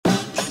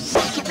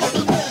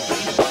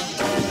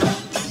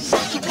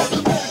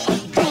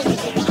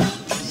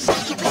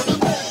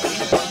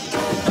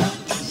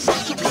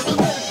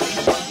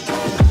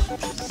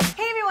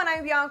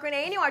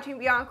watching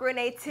Bianca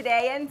Renee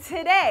Today, and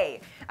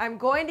today I'm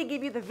going to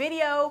give you the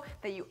video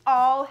that you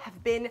all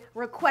have been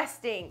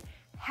requesting.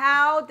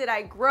 How did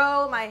I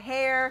grow my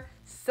hair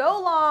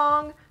so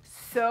long,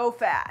 so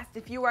fast?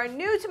 If you are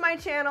new to my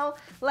channel,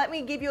 let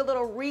me give you a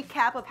little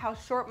recap of how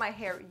short my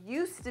hair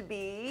used to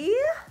be.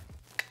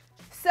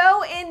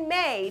 So in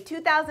May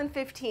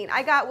 2015,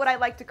 I got what I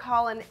like to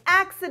call an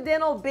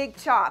accidental big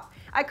chop.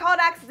 I call it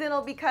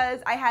accidental because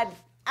I had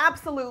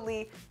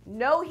absolutely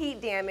no heat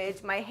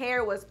damage. My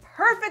hair was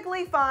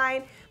perfectly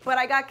fine, but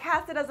I got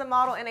casted as a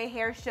model in a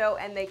hair show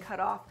and they cut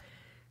off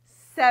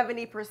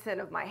 70%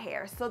 of my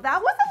hair. So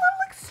that was a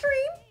little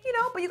extreme, you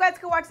know, but you guys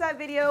can watch that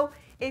video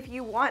if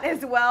you want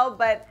as well,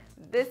 but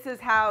this is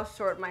how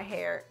short my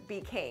hair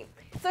became.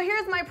 So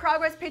here's my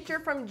progress picture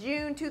from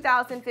June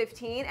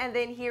 2015, and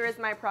then here is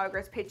my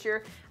progress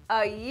picture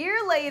a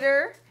year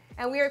later,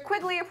 and we are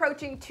quickly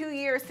approaching 2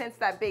 years since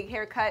that big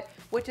haircut,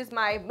 which is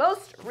my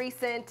most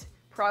recent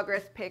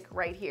progress pic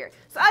right here.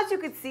 So as you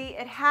can see,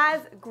 it has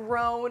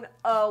grown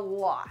a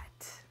lot.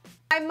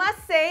 I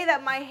must say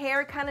that my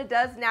hair kind of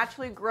does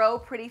naturally grow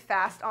pretty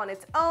fast on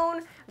its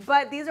own,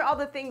 but these are all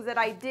the things that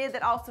I did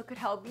that also could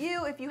help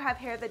you if you have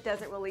hair that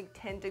doesn't really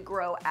tend to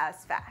grow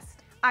as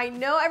fast. I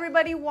know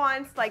everybody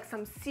wants like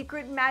some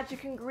secret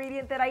magic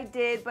ingredient that I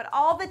did, but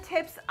all the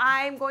tips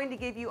I'm going to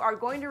give you are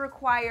going to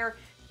require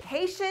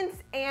patience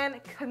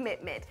and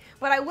commitment.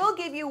 But I will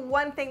give you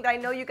one thing that I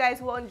know you guys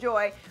will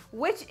enjoy,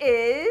 which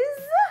is,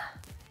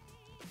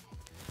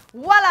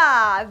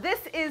 voila! This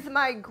is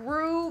my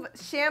Groove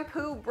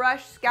Shampoo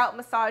Brush Scalp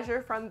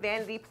Massager from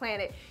Vanity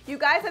Planet. You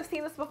guys have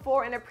seen this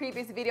before in a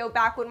previous video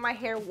back when my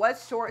hair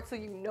was short, so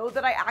you know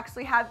that I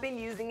actually have been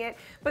using it.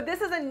 But this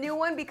is a new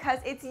one because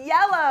it's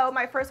yellow.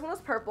 My first one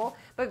was purple,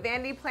 but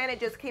Vanity Planet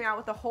just came out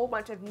with a whole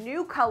bunch of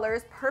new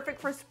colors, perfect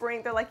for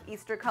spring. They're like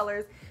Easter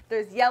colors.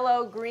 There's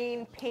yellow,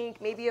 green,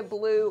 pink, maybe a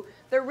blue.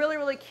 They're really,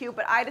 really cute,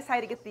 but I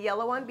decided to get the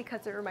yellow one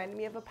because it reminded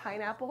me of a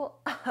pineapple,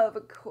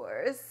 of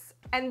course.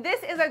 And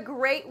this is a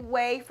great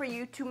way for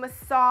you to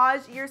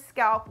massage your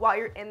scalp while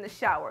you're in the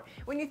shower.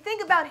 When you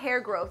think about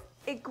hair growth,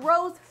 it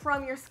grows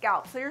from your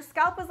scalp. So your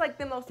scalp is like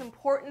the most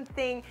important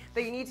thing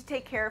that you need to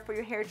take care of for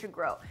your hair to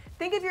grow.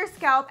 Think of your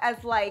scalp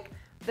as like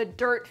the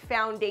dirt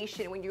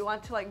foundation when you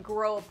want to like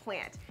grow a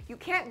plant. You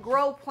can't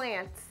grow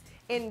plants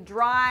in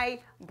dry,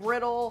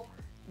 brittle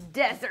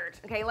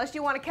desert, okay, unless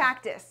you want a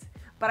cactus.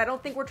 But I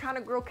don't think we're trying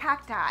to grow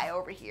cacti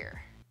over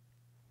here.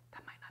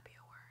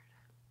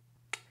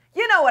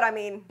 You know what I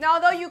mean. Now,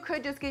 although you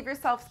could just give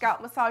yourself scalp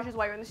massages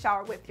while you're in the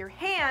shower with your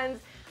hands,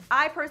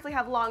 I personally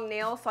have long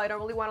nails, so I don't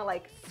really want to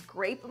like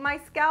scrape my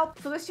scalp.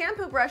 So the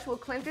shampoo brush will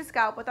cleanse your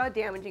scalp without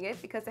damaging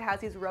it because it has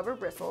these rubber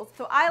bristles.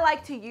 So I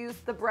like to use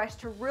the brush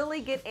to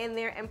really get in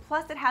there, and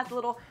plus it has a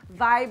little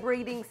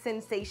vibrating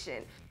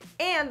sensation.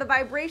 And the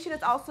vibration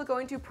is also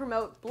going to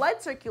promote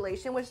blood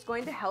circulation, which is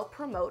going to help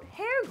promote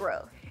hair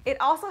growth. It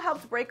also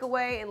helps break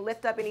away and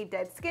lift up any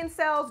dead skin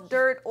cells,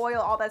 dirt, oil,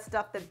 all that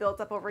stuff that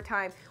builds up over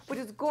time, which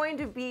is going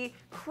to be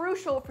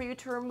crucial for you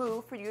to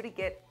remove for you to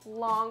get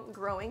long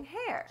growing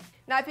hair.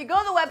 Now, if you go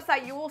to the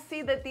website, you will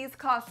see that these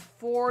cost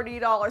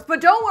 $40,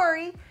 but don't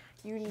worry.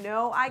 You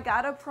know I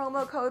got a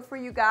promo code for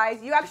you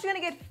guys. You're actually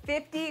gonna get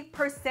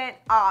 50%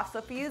 off. So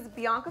if you use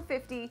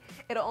Bianca50,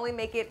 it'll only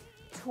make it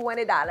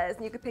 $20,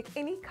 and you can pick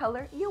any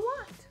color you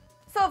want.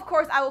 So of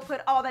course, I will put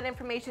all that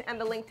information and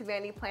the link to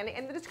Vanity Planet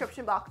in the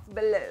description box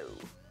below.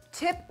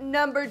 Tip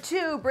number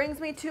 2 brings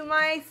me to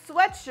my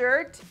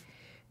sweatshirt.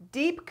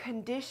 Deep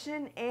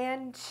condition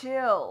and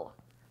chill.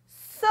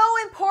 So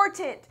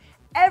important.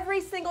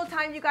 Every single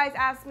time you guys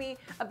ask me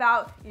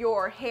about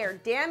your hair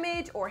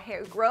damage or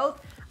hair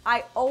growth,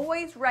 I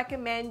always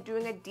recommend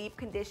doing a deep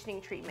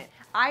conditioning treatment.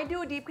 I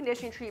do a deep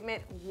conditioning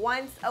treatment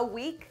once a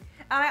week,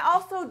 and I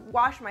also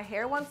wash my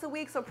hair once a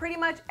week, so pretty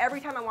much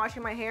every time I'm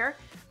washing my hair,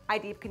 I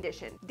deep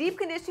condition. Deep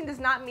conditioning does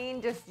not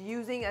mean just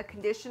using a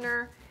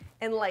conditioner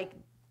and like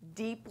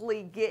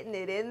deeply getting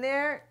it in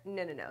there.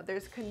 No, no, no.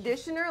 There's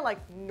conditioner, like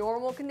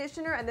normal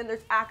conditioner, and then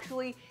there's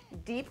actually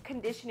deep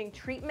conditioning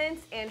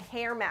treatments and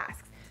hair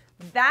masks.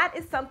 That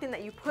is something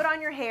that you put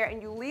on your hair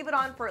and you leave it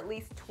on for at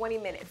least 20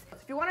 minutes.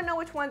 If you want to know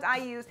which ones I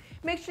use,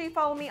 make sure you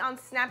follow me on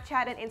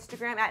Snapchat and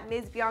Instagram at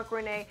Ms. Bianca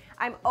Renee.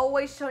 I'm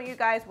always showing you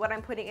guys what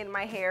I'm putting in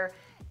my hair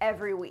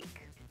every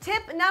week.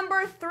 Tip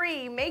number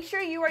 3, make sure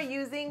you are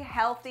using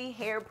healthy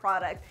hair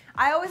products.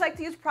 I always like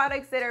to use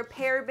products that are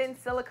paraben,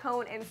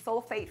 silicone, and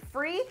sulfate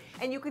free,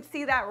 and you could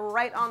see that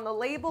right on the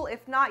label.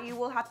 If not, you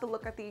will have to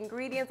look at the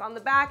ingredients on the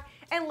back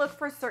and look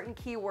for certain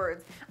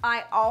keywords.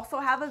 I also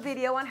have a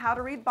video on how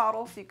to read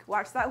bottles, so you can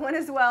watch that one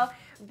as well,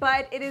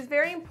 but it is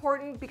very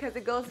important because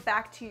it goes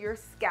back to your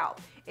scalp.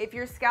 If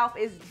your scalp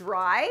is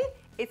dry,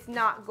 it's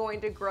not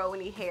going to grow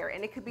any hair,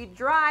 and it could be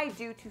dry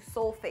due to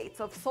sulfate.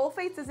 So if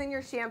sulfates is in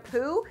your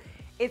shampoo,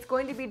 it's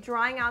going to be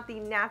drying out the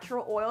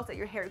natural oils that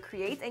your hair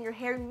creates, and your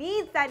hair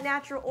needs that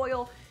natural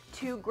oil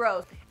to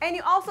grow. And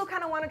you also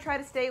kind of want to try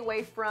to stay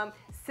away from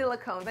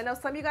silicones. I know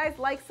some of you guys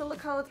like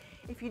silicones.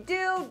 If you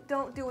do,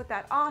 don't do it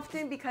that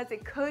often because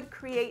it could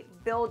create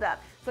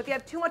buildup. So if you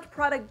have too much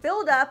product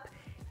buildup,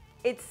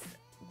 it's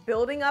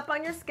building up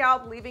on your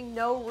scalp, leaving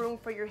no room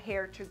for your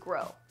hair to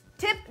grow.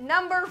 Tip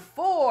number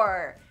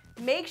 4.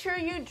 Make sure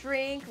you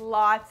drink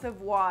lots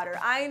of water.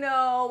 I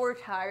know we're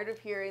tired of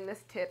hearing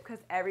this tip because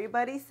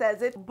everybody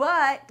says it,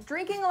 but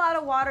drinking a lot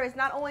of water is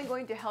not only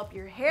going to help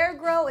your hair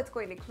grow, it's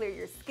going to clear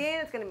your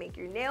skin, it's going to make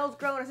your nails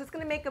grow, and it's just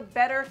going to make a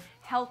better,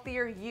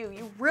 healthier you.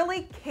 You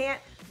really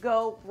can't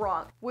go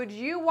wrong. Would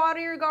you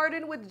water your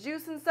garden with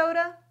juice and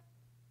soda?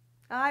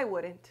 I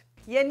wouldn't.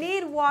 You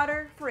need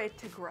water for it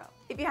to grow.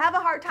 If you have a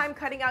hard time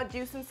cutting out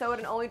juice and soda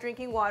and only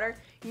drinking water,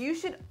 you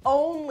should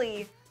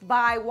only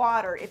buy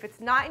water. If it's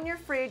not in your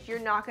fridge, you're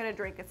not gonna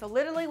drink it. So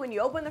literally when you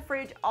open the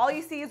fridge, all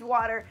you see is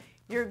water.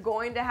 You're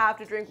going to have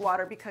to drink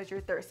water because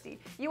you're thirsty.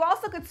 You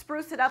also could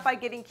spruce it up by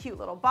getting cute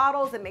little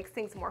bottles. It makes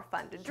things more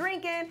fun to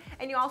drink in.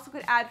 And you also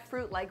could add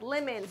fruit like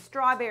lemon,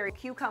 strawberry,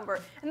 cucumber.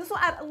 And this will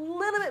add a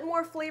little bit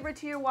more flavor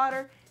to your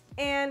water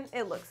and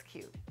it looks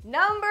cute.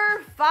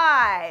 Number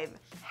 5,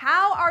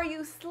 how are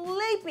you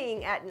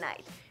sleeping at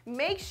night?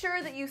 Make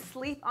sure that you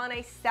sleep on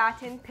a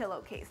satin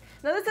pillowcase.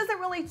 Now this isn't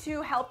really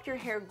to help your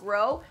hair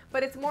grow,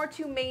 but it's more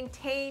to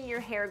maintain your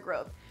hair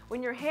growth.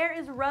 When your hair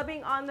is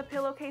rubbing on the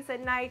pillowcase at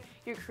night,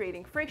 you're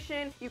creating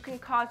friction, you can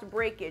cause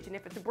breakage, and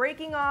if it's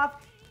breaking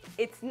off,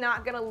 it's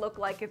not gonna look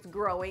like it's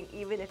growing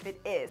even if it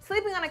is.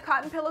 Sleeping on a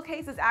cotton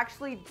pillowcase is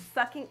actually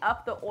sucking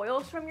up the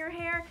oils from your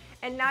hair,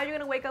 and now you're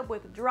gonna wake up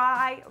with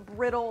dry,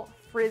 brittle,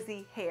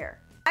 frizzy hair.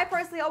 I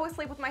personally always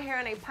sleep with my hair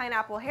in a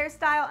pineapple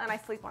hairstyle and I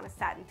sleep on a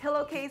satin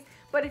pillowcase,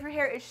 but if your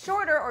hair is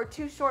shorter or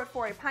too short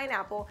for a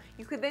pineapple,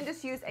 you could then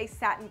just use a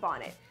satin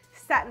bonnet.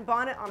 Satin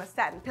bonnet on a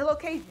satin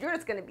pillowcase, you're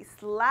just gonna be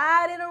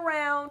sliding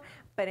around,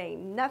 but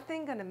ain't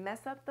nothing gonna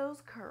mess up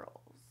those curls.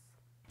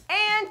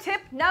 And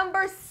tip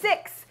number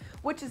 6,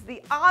 which is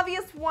the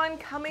obvious one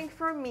coming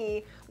from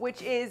me,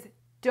 which is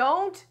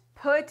don't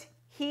put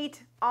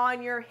heat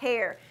on your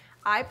hair.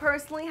 I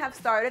personally have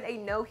started a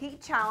no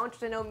heat challenge,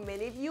 which I know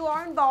many of you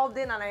are involved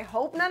in, and I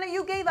hope none of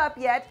you gave up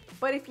yet.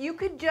 But if you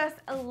could just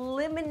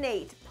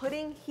eliminate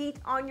putting heat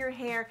on your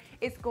hair,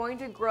 it's going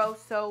to grow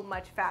so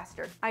much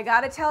faster. I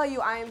gotta tell you,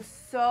 I am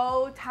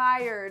so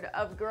tired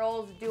of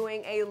girls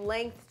doing a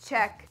length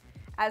check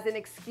as an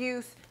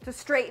excuse to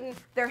straighten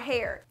their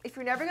hair. If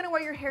you're never gonna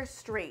wear your hair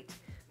straight,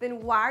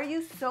 then why are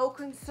you so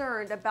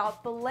concerned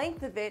about the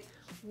length of it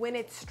when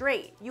it's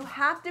straight? You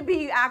have to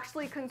be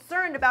actually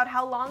concerned about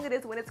how long it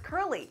is when it's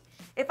curly.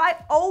 If I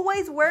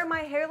always wear my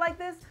hair like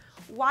this,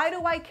 why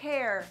do I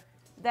care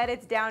that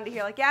it's down to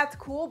here? Like, yeah, it's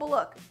cool, but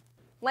look,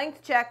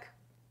 length check,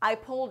 I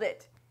pulled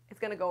it. It's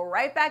gonna go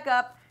right back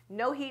up,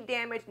 no heat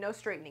damage, no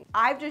straightening.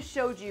 I've just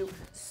showed you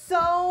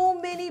so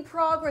many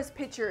progress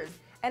pictures,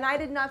 and I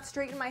did not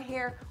straighten my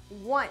hair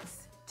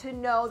once to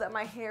know that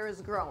my hair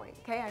is growing,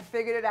 okay? I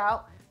figured it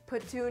out.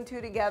 Put 2 and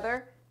 2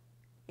 together,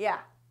 yeah,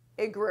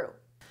 it grew.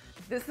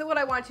 This is what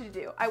I want you to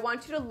do. I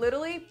want you to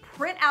literally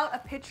print out a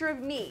picture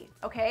of me,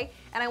 okay?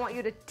 And I want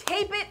you to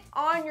tape it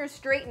on your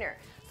straightener.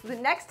 So the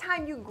next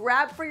time you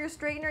grab for your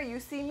straightener,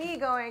 you see me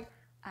going,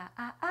 ah,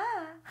 ah,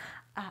 ah,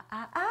 ah,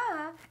 ah,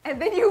 ah,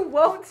 and then you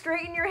won't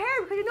straighten your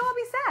hair because you know I'll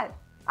be sad.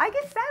 I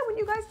get sad when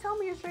you guys tell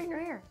me you straighten your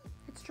hair.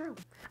 It's true.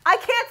 I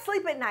can't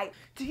sleep at night.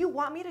 Do you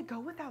want me to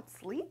go without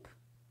sleep?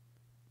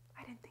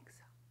 I didn't think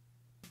so.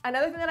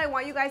 Another thing that I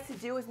want you guys to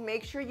do is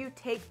make sure you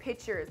take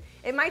pictures.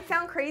 It might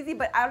sound crazy,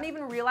 but I don't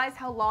even realize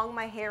how long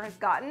my hair has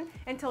gotten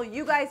until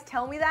you guys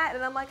tell me that,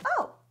 and I'm like,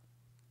 oh,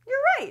 you're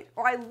right.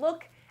 Or I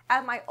look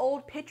at my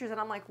old pictures and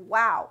I'm like,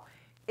 wow,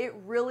 it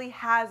really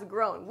has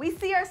grown. We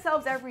see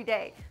ourselves every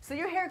day. So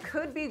your hair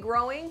could be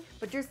growing,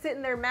 but you're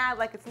sitting there mad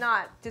like it's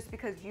not just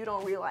because you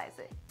don't realize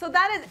it. So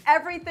that is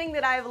everything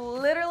that I've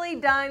literally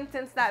done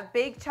since that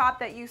big chop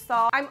that you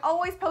saw. I'm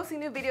always posting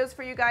new videos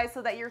for you guys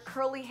so that your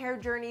curly hair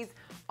journeys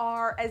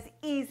are as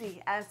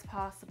easy as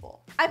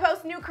possible. I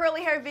post new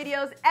curly hair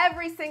videos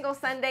every single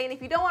Sunday, and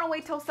if you don't want to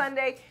wait till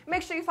Sunday,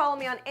 make sure you follow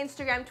me on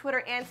Instagram,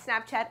 Twitter, and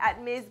Snapchat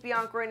at Ms.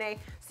 Bianca Renee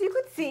so you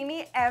could see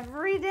me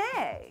every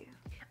day.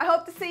 I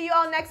hope to see you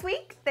all next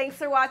week. Thanks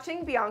for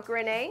watching Bianca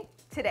Renee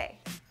Today.